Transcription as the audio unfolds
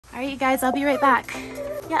All right, you guys, I'll be right back.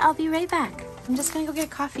 Yeah, I'll be right back. I'm just gonna go get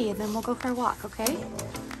coffee and then we'll go for a walk, okay?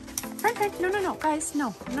 Fern, no, guys,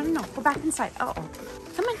 no. Go back inside. Uh-oh.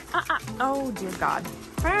 Come on. Oh, dear God.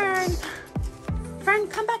 Fern,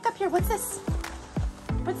 come back up here. What's this?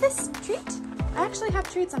 What's this? Treat? I actually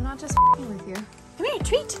have treats. I'm not just f***ing with you. Come here,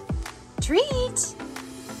 treat. Treat.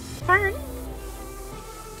 Fern.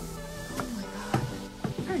 Oh my God.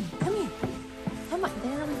 Fern, come here. Come on.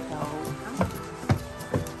 There we go.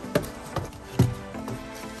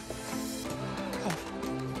 Okay.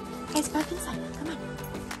 Guys, back inside. Come on.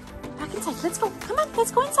 Back inside. Let's go. Come on.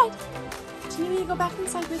 Let's go inside. Do you need me to go back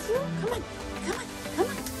inside with you? Come on.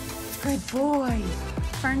 Good boy.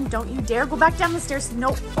 Fern, don't you dare go back down the stairs.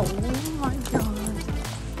 No. Oh my God.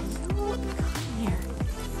 You come here.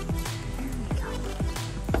 There we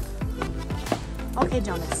go. Okay,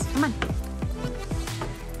 Jonas, come on.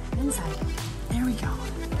 Inside. There we go.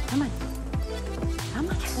 Come on.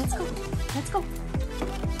 Let's go.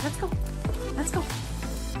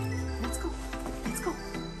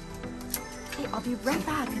 Okay, I'll be right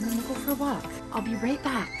back and then we'll go for a walk. I'll be right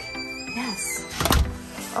back. Yes.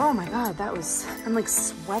 Oh my God, I'm like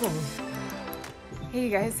sweating. Hey you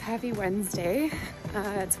guys, happy Wednesday.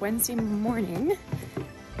 It's Wednesday morning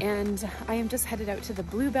and I am just headed out to the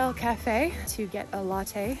Bluebell Cafe to get a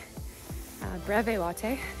latte, breve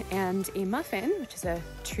latte, and a muffin, which is a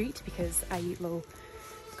treat because I eat low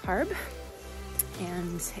carb.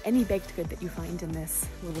 And any baked good that you find in this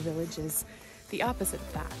little village is the opposite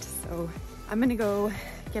of that. So I'm gonna go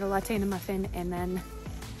get a latte and a muffin and then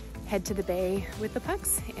head to the bay with the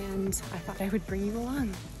pugs, and I thought I would bring you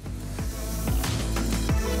along.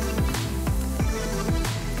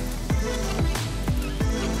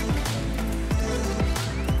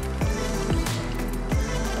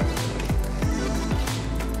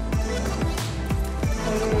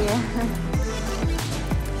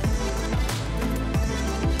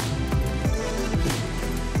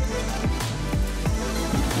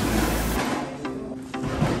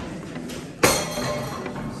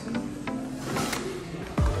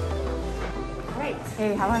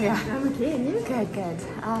 Hey, how are you? I'm okay, and you? Good.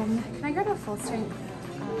 Can I grab a full strength?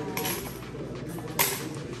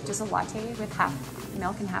 Just a latte with half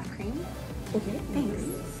milk and half cream. Okay. Thanks.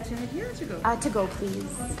 Should I here or to go? To go,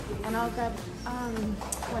 please. And I'll grab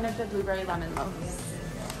one of the blueberry lemon loaves.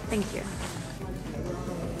 Thank you.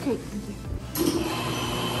 Great, thank you.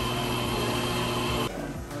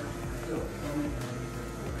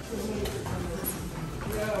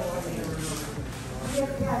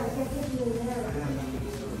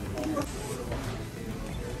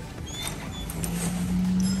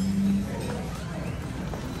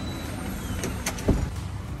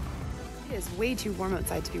 It is way too warm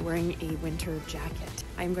outside to be wearing a winter jacket.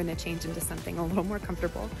 I'm going to change into something a little more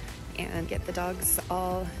comfortable and get the dogs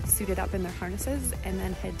all suited up in their harnesses and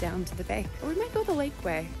then head down to the bay. Or we might go the lake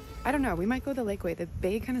way. I don't know, we might go the lake way. The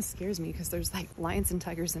bay kind of scares me because there's like lions and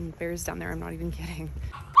tigers and bears down there. I'm not even kidding.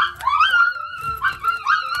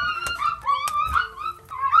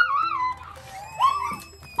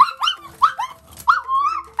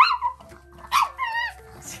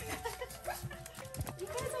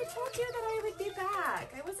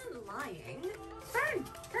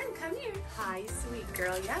 Hi, sweet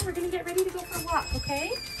girl. Yeah, we're gonna get ready to go for a walk,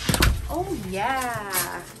 okay? Oh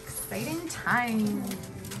yeah, exciting times.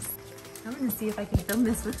 I'm gonna see if I can film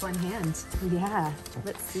this with one hand. Yeah,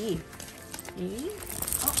 let's see. Okay.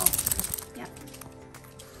 Uh-oh. Yeah.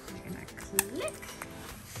 We're gonna click.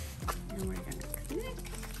 And we're gonna click.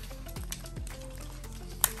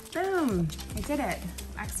 Boom! I did it.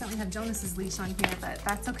 I accidentally have Jonas's leash on here, but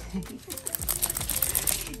that's okay.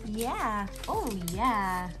 Yeah. Oh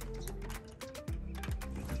yeah.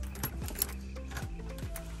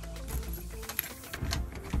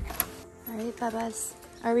 All right, Bubba's.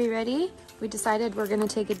 Are we ready? We decided we're gonna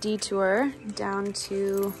take a detour down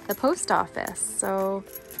to the post office. So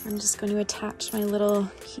I'm just going to attach my little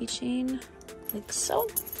keychain like so.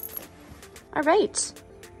 All right,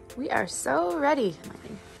 we are so ready.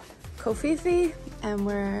 Kofifi, and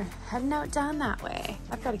we're heading out down that way.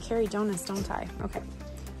 I've got to carry Jonas, don't I? Okay,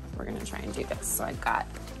 we're gonna try and do this. So I've got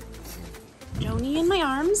Joni in my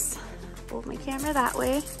arms, hold my camera that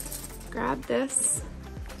way, grab this,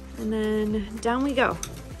 and then down we go.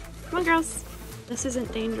 Come on, girls. This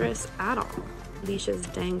isn't dangerous at all. Leashes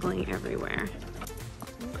dangling everywhere.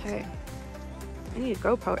 Okay, I need a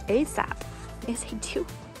GoPro ASAP. Yes, I do.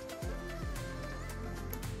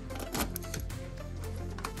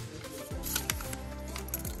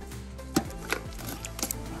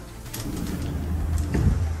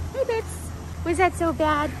 Was that so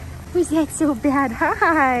bad? Was that so bad?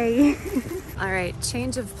 Hi. All right,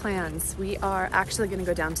 change of plans. We are actually gonna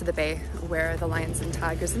go down to the bay where the lions and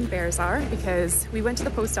tigers and bears are, because we went to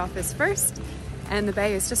the post office first and the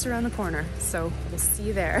bay is just around the corner. So we'll see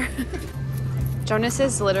you there. Jonas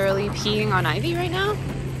is literally peeing on Ivy right now,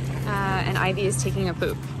 and Ivy is taking a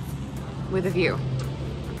poop with a view,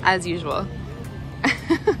 as usual.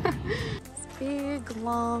 This big,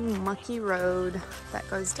 long, mucky road that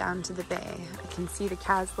goes down to the bay. I can see the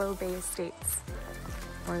Caslow Bay Estates,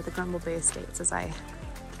 or the Grumble Bay Estates as I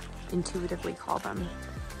intuitively call them.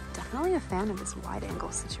 Definitely a fan of this wide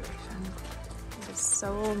angle situation. It is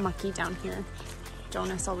so mucky down here.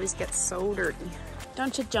 Jonas always gets so dirty.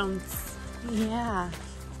 Don't you, Jones? Yeah.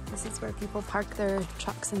 This is where people park their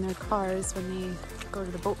trucks and their cars when they go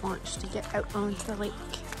to the boat launch to get out onto the lake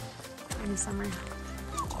in the summer.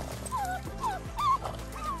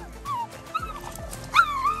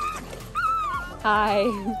 Hi.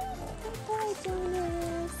 Hi,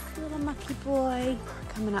 Jonas. Little mucky boy.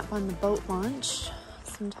 Coming up on the boat launch.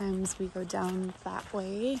 Sometimes we go down that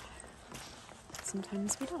way.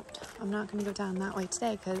 Sometimes we don't. I'm not going to go down that way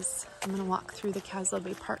today because I'm going to walk through the Caslow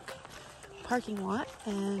Bay Park parking lot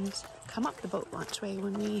and come up the boat launch way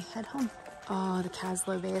when we head home. Oh, the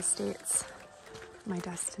Caslow Bay Estates. My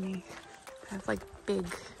destiny. I have like big,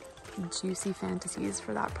 juicy fantasies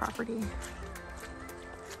for that property.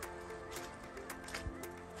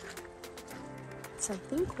 So I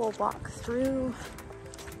think we'll walk through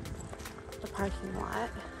the parking lot.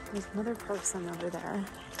 There's another person over there.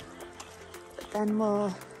 But then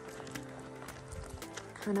we'll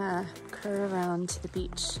kind of curve around to the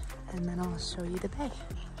beach and then I'll show you the bay.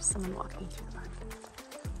 There's someone walking through the park.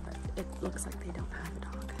 But it looks like they don't have a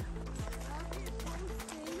dog.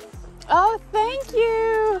 Oh, thank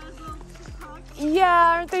you!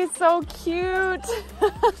 Yeah, aren't they so cute?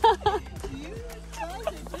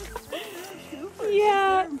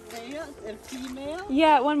 Yeah. And female?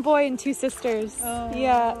 Yeah, one boy and two sisters. Oh.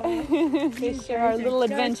 Yeah. They share our little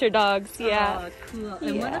adventure dogs. Yeah. Oh, cool.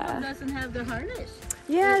 And one of them doesn't have the harness.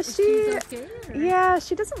 Yeah, she's okay, right? Yeah,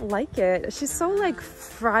 she doesn't like it. She's so like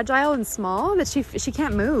fragile and small that she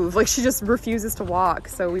can't move. Like she just refuses to walk.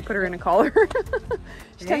 So we put her in a collar.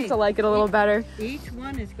 She tends to like it a little better. Each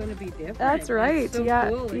one is going to be different. That's right. That's so yeah,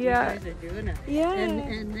 cool that yeah. you guys are doing it. Yeah.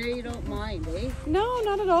 And they don't mind, eh? No,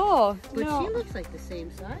 not at all. But no. she looks like the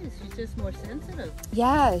same size. She's just more sensitive.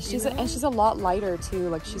 Yeah, and she's a lot lighter too.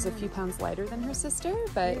 Like she's a few pounds lighter than her sister,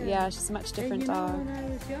 but yeah, she's a much different dog. When I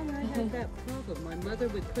was young, I had that problem. My mother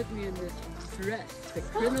would put me in this dress, the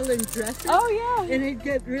crinoline dresses. Oh yeah. And it'd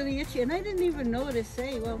get really itchy, and I didn't even know what to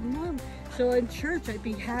say. Well, Mom. So in church, I'd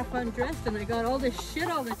be half undressed, and I got all this shit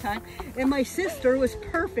all the time. And my sister was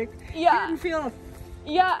perfect. Yeah. Didn't feel.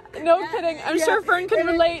 Yeah, no kidding. I'm sure Fern can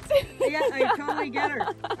relate. Yeah, I totally get her.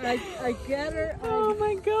 I get her. Oh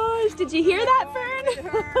my gosh. Did you hear that,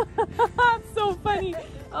 Fern? That's so funny.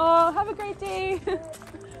 Oh, have a great day.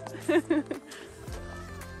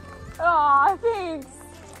 Aw, thanks.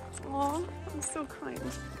 Aw, I'm so kind.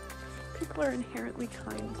 People are inherently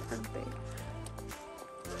kind, aren't they?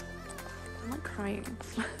 I'm like crying.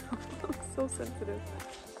 I'm so sensitive.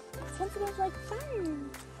 Sensitive like Fern.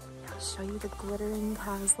 I'll show you the glittering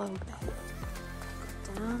Caslow Bay.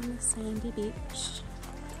 Go down the sandy beach,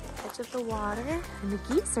 edge of the water, and the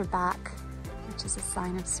geese are back, which is a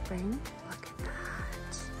sign of spring. Look at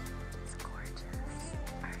that. It's gorgeous.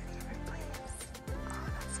 Our favorite place. Oh,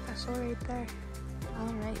 that's special right there.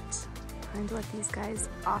 All right, time to let these guys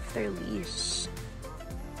off their leash.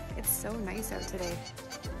 It's so nice out today.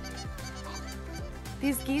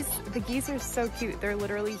 These geese, the geese are so cute. They're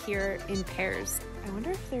literally here in pairs. I wonder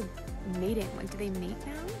if they're mating. Like, do they mate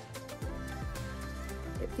now?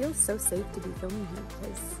 It feels so safe to be filming here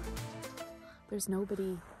because there's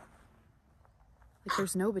nobody, like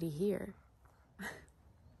there's nobody here.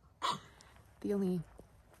 The only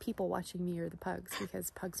people watching me are the pugs because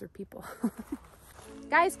pugs are people.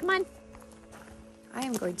 Guys, come on. I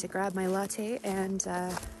am going to grab my latte and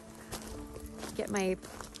get my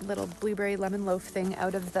little blueberry lemon loaf thing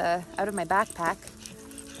out of my backpack.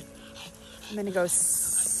 I'm gonna go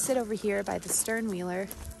sit over here by the stern wheeler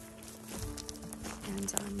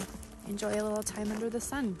and enjoy a little time under the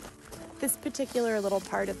sun. This particular little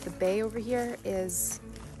part of the bay over here is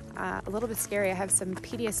a little bit scary. I have some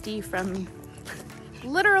PTSD from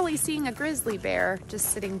literally seeing a grizzly bear just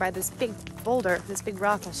sitting by this big boulder, this big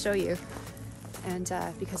rock I'll show you. And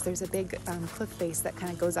because there's a big cliff face that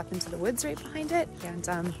kind of goes up into the woods right behind it.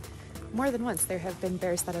 And more than once there have been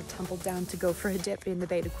bears that have tumbled down to go for a dip in the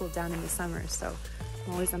bay to cool down in the summer. So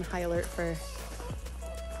I'm always on high alert for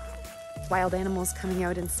wild animals coming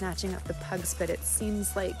out and snatching up the pugs, but it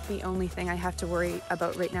seems like the only thing I have to worry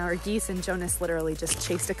about right now are geese, and Jonas literally just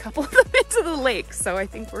chased a couple of them into the lake, so I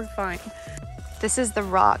think we're fine. This is the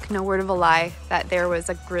rock, no word of a lie, that there was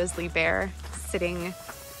a grizzly bear sitting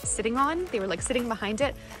on. They were like sitting behind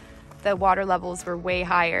it. The water levels were way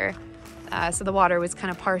higher, so the water was kind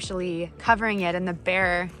of partially covering it, and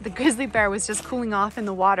the grizzly bear was just cooling off in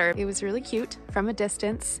the water. It was really cute from a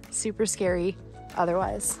distance, super scary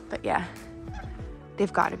otherwise, but yeah,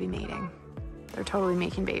 they've got to be mating. They're totally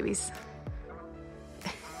making babies.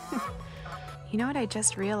 You know what I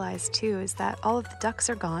just realized too is that all of the ducks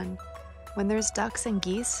are gone. When there's ducks and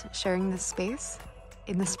geese sharing this space,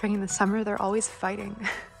 in the spring and the summer, they're always fighting.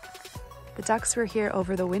 The ducks were here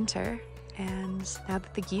over the winter, and now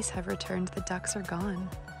that the geese have returned, the ducks are gone.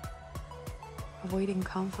 Avoiding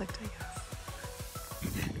conflict, I guess.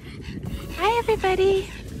 Hi, everybody.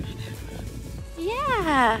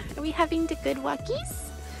 Yeah, are we having the good walkies?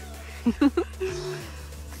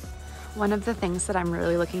 One of the things that I'm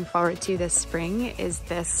really looking forward to this spring is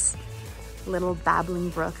this little babbling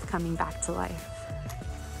brook coming back to life.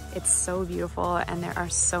 It's so beautiful, and there are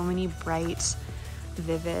so many bright,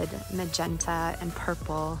 vivid magenta and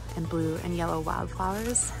purple and blue and yellow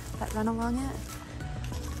wildflowers that run along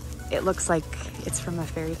it. It looks like it's from a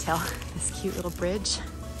fairy tale, this cute little bridge.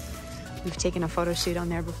 We've taken a photo shoot on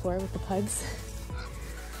there before with the pugs.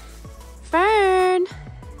 Fern!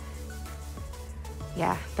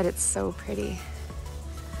 Yeah, but it's so pretty.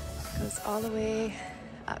 It goes all the way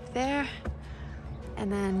up there, and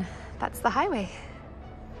then that's the highway.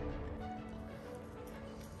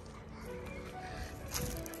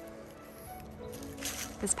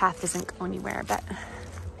 This path doesn't go anywhere, but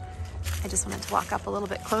I just wanted to walk up a little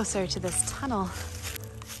bit closer to this tunnel.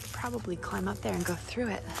 Probably climb up there and go through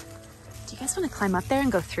it. Do you guys want to climb up there and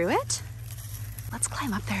go through it? Let's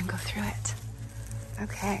climb up there and go through it.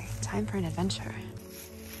 Okay, time for an adventure.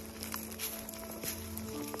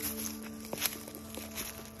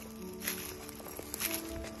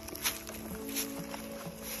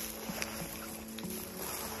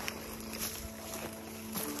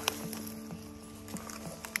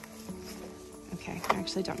 Okay, I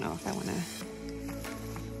actually don't know if I want to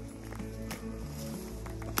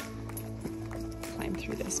climb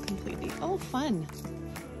through this completely. Oh, fun.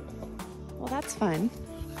 Well, that's fun.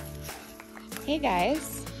 Hey,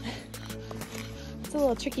 guys. It's a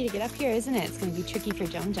little tricky to get up here, isn't it? It's going to be tricky for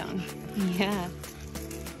Joan. Yeah.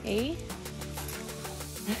 Hey?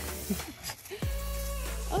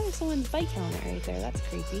 Oh, there's someone's bike helmet right there. That's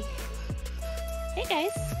creepy. Hey,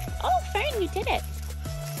 guys. Oh, Fern, you did it.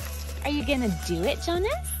 Are you gonna do it,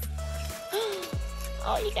 Jonas?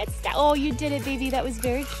 Oh, you got stuck. Oh, you did it, baby. That was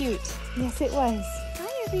very cute. Yes, it was.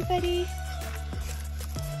 Hi, everybody.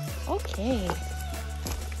 Okay.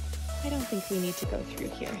 I don't think we need to go through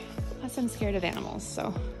here. Plus, I'm scared of animals,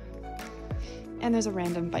 so. And there's a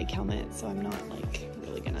random bike helmet, so I'm not, like,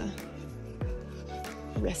 really gonna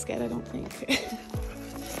risk it, I don't think.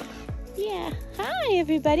 Yeah. Hi,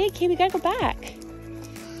 everybody. Okay, we gotta go back.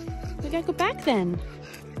 We gotta go back then.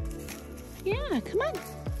 Yeah, come on.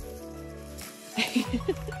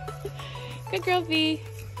 Good girl, V.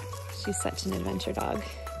 She's such an adventure dog.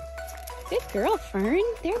 Good girl, Fern.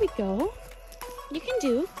 There we go. You can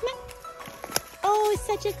do. Come on. Oh,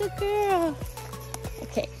 such a good girl.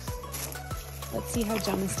 Okay. Let's see how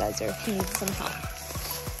Jonas does, or if he needs some help.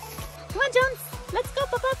 Come on, Jones. Let's go,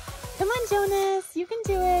 Papa. Come on, Jonas. You can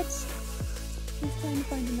do it. He's trying to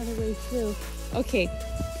find another way through. Okay.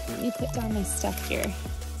 Let me put down my stuff here.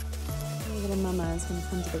 My little mama is going to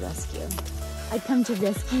come to the rescue. I come to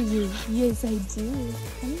rescue you. Yes, I do.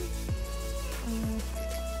 Come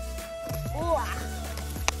on.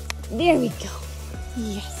 There we go.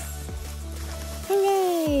 Yes.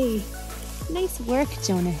 Hooray. Nice work,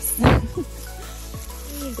 Jonas. There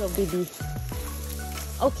you go, baby.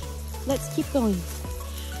 Okay, let's keep going.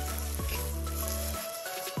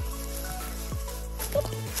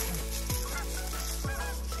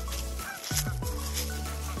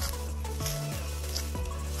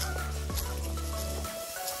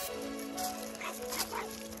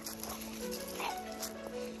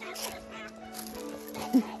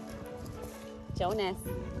 Jonas.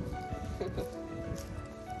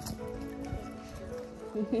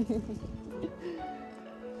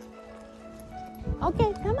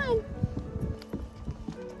 Okay, come on.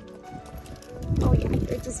 Oh yeah,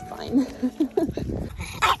 you're just fine.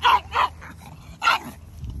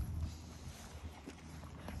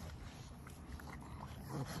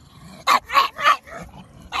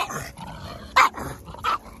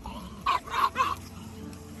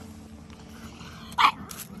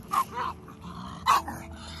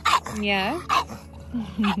 Yeah.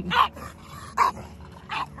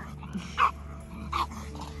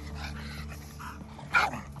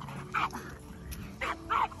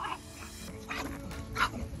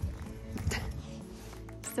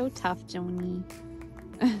 So tough, Joni.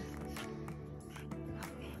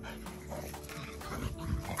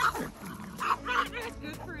 It's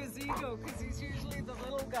good for his ego because he's usually the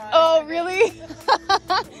little guy. Oh, really?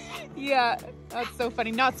 Yeah, that's so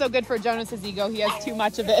funny. Not so good for Jonas's ego. He has too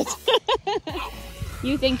much of it.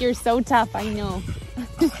 You think you're so tough, I know.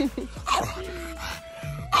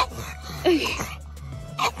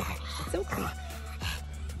 It's okay.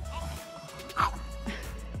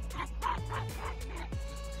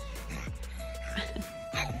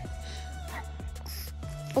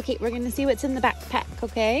 Okay, we're gonna see what's in the backpack,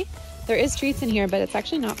 okay? There is treats in here, but it's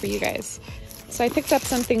actually not for you guys. So I picked up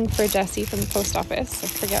something for Jesse from the post office. I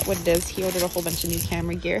forget what it is. He ordered a whole bunch of new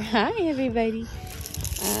camera gear. Hi, everybody.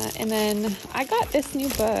 And then I got this new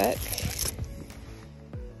book.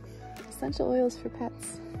 Essential Oils for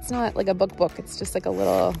Pets. It's not like a book. It's just like a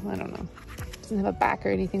little, I don't know. It doesn't have a back or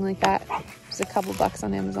anything like that. Just a couple bucks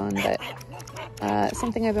on Amazon, but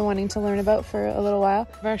something I've been wanting to learn about for a little while.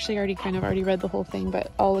 I've actually already read the whole thing,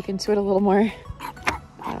 but I'll look into it a little more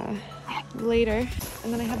later.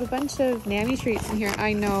 And then I have a bunch of Nammy treats in here.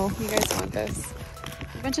 I know you guys want this.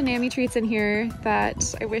 A bunch of Nammy treats in here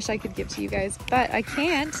that I wish I could give to you guys, but I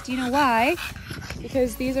can't. Do you know why?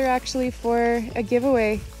 Because these are actually for a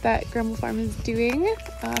giveaway that Grumble Farm is doing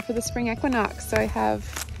for the spring equinox. So I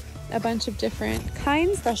have a bunch of different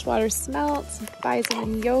kinds: freshwater smelt,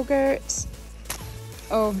 bison yogurt.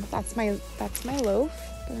 Oh, that's my loaf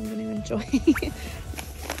that I'm gonna enjoy. We've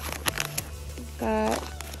got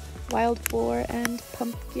wild boar and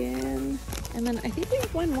pumpkin. And then I think we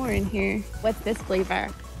have one more in here. What's this flavor?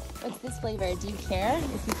 What's this flavor? Do you care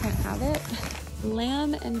if you can't have it?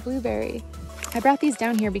 Lamb and blueberry. I brought these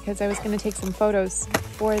down here because I was going to take some photos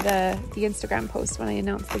for the Instagram post when I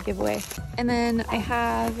announced the giveaway. And then I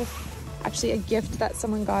have actually a gift that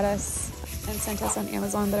someone got us and sent us on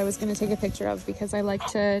Amazon that I was going to take a picture of because I like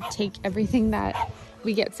to take everything that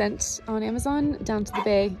we get sent on Amazon down to the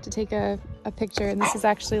bay to take a picture. And this is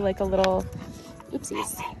actually like a little,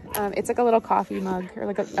 oopsies. It's like a little coffee mug or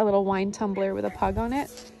like a little wine tumbler with a pug on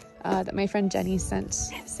it that my friend Jenny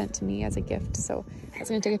sent to me as a gift. So I was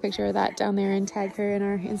gonna take a picture of that down there and tag her in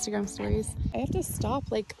our Instagram stories. I have to stop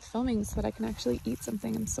like filming so that I can actually eat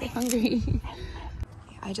something. I'm so hungry.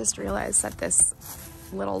 I just realized that this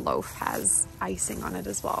little loaf has icing on it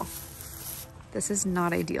as well. This is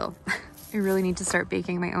not ideal. I really need to start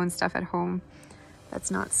baking my own stuff at home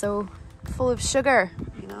that's not so full of sugar,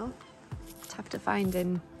 you know? Tough to find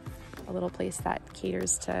in a little place that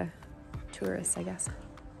caters to tourists, I guess.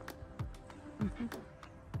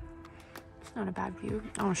 It's not a bad view.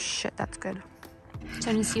 Oh shit, that's good.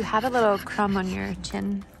 Jonas, you have a little crumb on your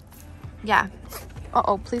chin. Yeah.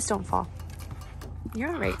 Uh-oh, please don't fall.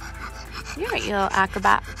 You're all right. You're all right, you little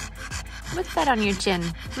acrobat. What's that on your chin?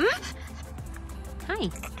 Hi.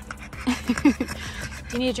 Do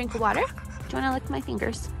you need a drink of water? Do you want to lick my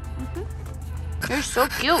fingers? You're so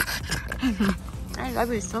cute. I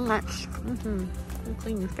love you so much.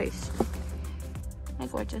 Clean your face. Hi,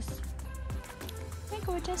 gorgeous. Hi,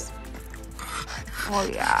 gorgeous. Oh,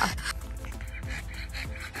 yeah.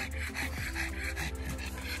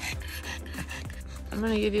 I'm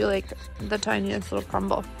going to give you, like, the tiniest little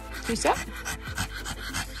crumble. Can you sit?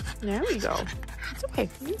 There we go. It's okay.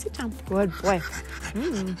 You can sit down. Good boy.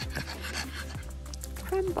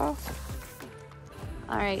 Crumble.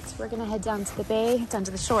 All right, we're going to head down to the bay, down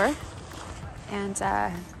to the shore, and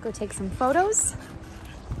go take some photos.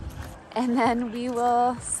 And then we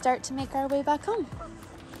will start to make our way back home.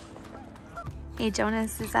 Hey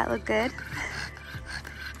Jonas, does that look good?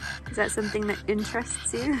 Is that something that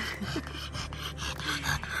interests you?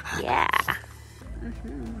 Yeah.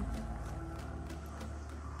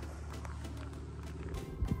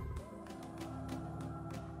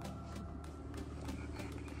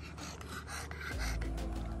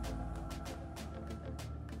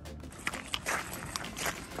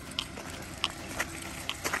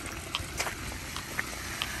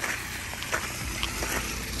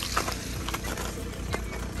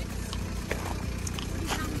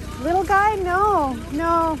 Little guy? No.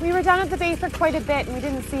 We were down at the bay for quite a bit and we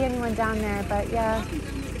didn't see anyone down there, but yeah.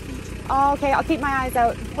 Oh, okay, I'll keep my eyes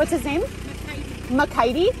out. What's his name?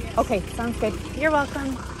 Makaidy. Okay, sounds good. You're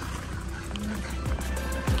welcome.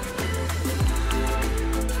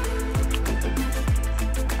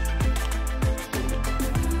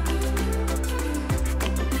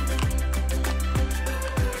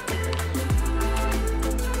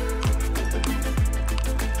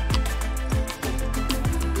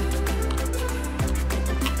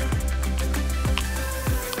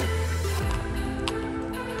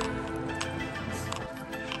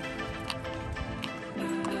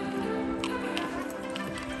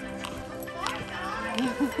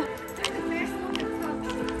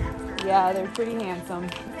 Yeah, they're pretty handsome.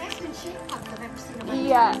 Best in shape pugs I've ever seen in my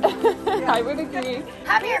life. Yeah, I would agree.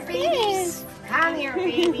 Come here, babies. Come here,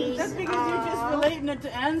 babies. That's because you're just relating it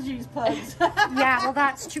to Angie's pugs. Yeah, well,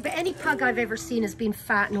 that's true. But any pug I've ever seen has been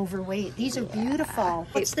fat and overweight. These are beautiful.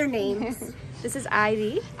 What's their names? This is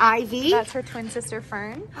Ivy. Ivy. That's her twin sister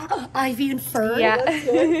Fern. Ivy and Fern. Yeah.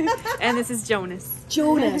 And this is Jonas.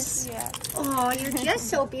 Jonas. Yeah. Oh, you're just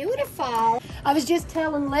so beautiful. I was just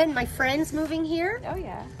telling Lynn, my friend's moving here. Oh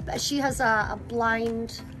yeah. She has a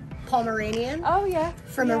blind Pomeranian. Oh yeah.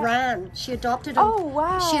 From Iran. She adopted her. Oh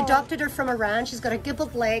wow. She adopted her from Iran. She's got a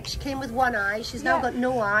gibbled leg. She came with one eye. She's now got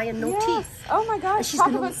no eye and no teeth. Oh my gosh. She's Talk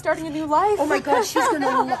gonna, about starting a new life. Oh my gosh, she's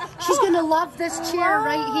gonna love this chair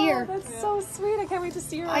right here. That's so sweet. I can't wait to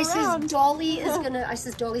see her I around.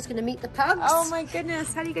 says Dolly's gonna meet the pugs. Oh my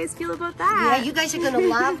goodness. How do you guys feel about that? Yeah, you guys are gonna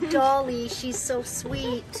love Dolly. She's so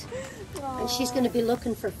sweet. And she's going to be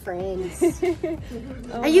looking for friends.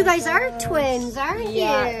 And you guys are twins, aren't you?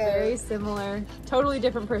 Yeah, very similar. Totally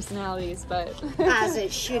different personalities, but... As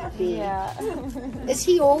it should be. Yeah. Is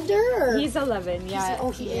he older? Or? He's 11,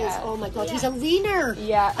 yeah. He is. Oh my God, he's a leaner.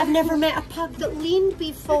 Yeah. I've never met a pug that leaned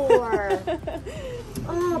before.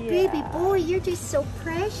 Oh, baby boy, you're just so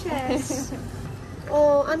precious.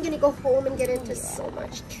 Oh, I'm going to go home and get into so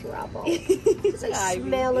much trouble. Because I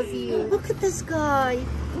smell of you. Look at this guy.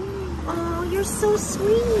 Oh, you're so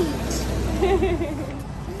sweet.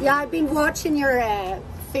 Yeah, I've been watching your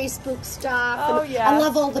Facebook stuff. Oh, and yeah. I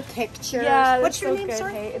love all the pictures. Yeah, What's your so name, good.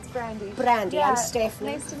 sorry? Hey, it's Brandy. Brandy, Yeah. I'm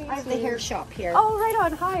Stephanie. Nice to meet I have you. the hair shop here. Oh, right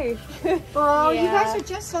on. Hi. Oh, yeah. you guys are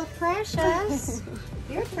just so precious.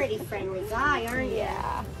 You're a pretty friendly guy, aren't you?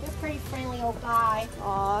 Yeah. You're a pretty friendly old guy.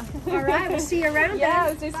 Aw. All right, we'll see you around Yeah,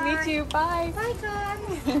 then. it was nice to meet you. Bye. Bye,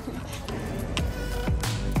 God.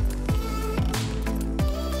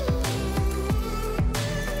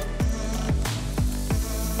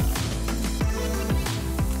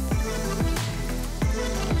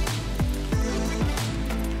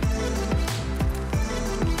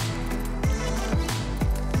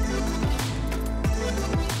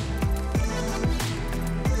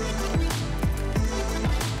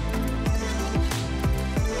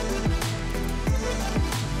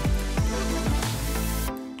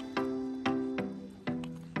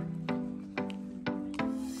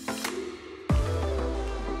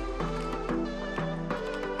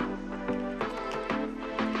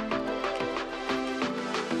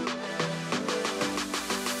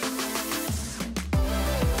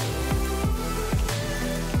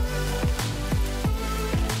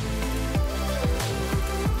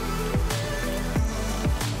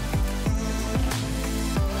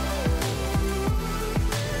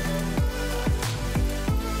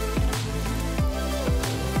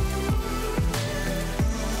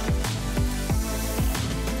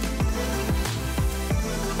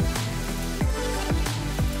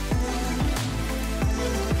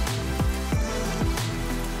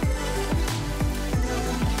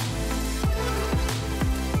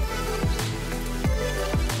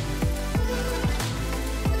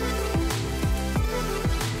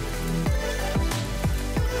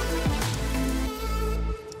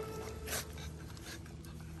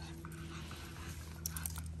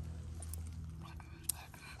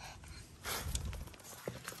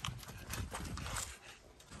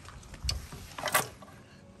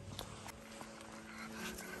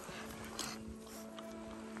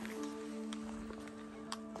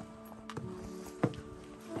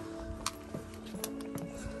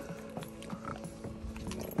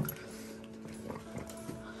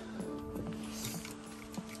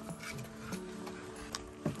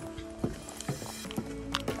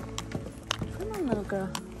 Little girl.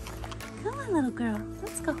 Come on, little girl.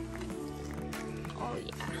 Let's go. Oh,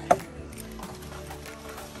 yeah.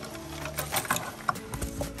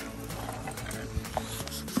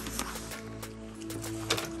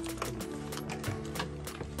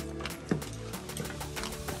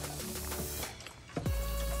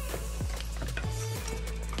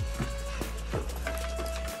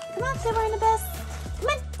 Come on, say we're in the best. Come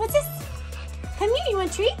on, what's this? Come here, you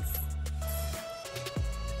want treats?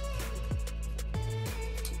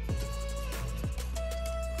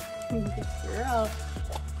 Good girl.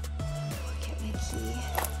 Look at Mickey.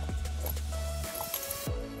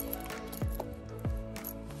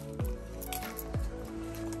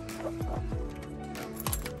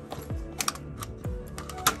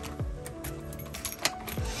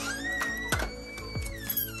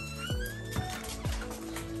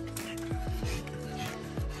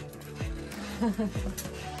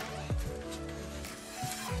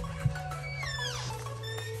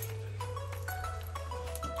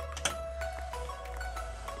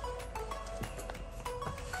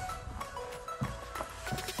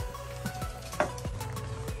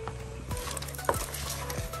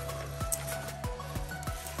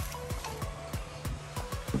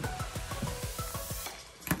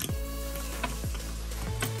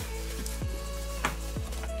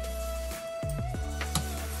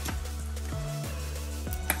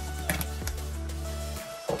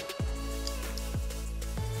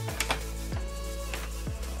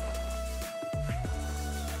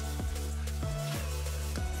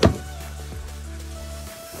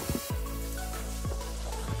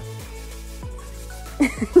 I'm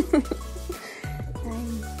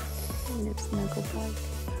kind of snuggle bug.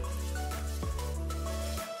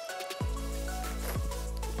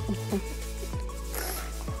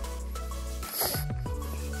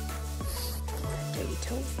 Dirty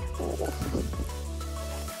toes. Oh.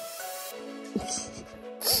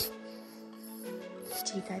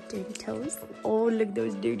 You got dirty toes? Oh, look at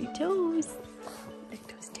those dirty toes. Look at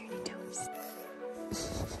those dirty toes.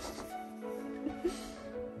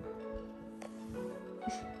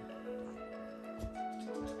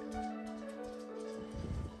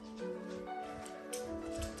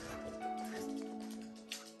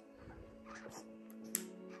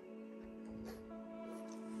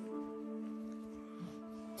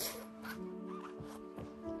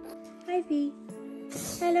 Hi, V.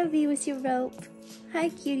 Hello, V, with your rope. Hi,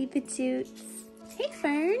 cutie patoots. Hey,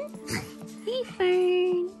 Fern. Hey,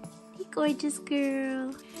 Fern. Hey, gorgeous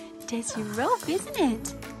girl. That's your rope, isn't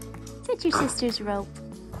it? Is that your sister's rope?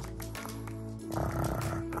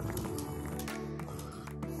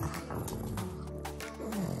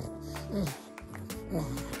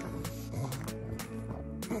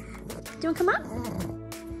 Do you want to come up? Do you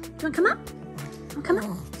want to come up? Come up.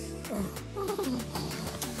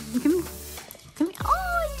 Come here. Come here.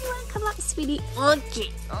 Oh, you want to come up, sweetie? Okay.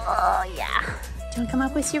 Oh, yeah. Do you want to come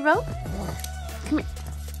up with your rope? Come here.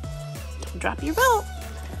 Don't drop your rope.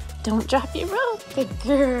 Don't drop your rope. Good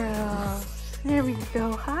girl. There we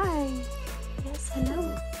go. Hi. Yes,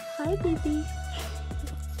 hello. Hi, baby.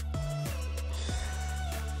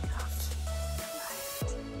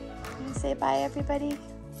 Okay. Can you say bye, everybody?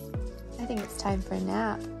 I think it's time for a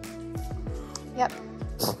nap. Yep.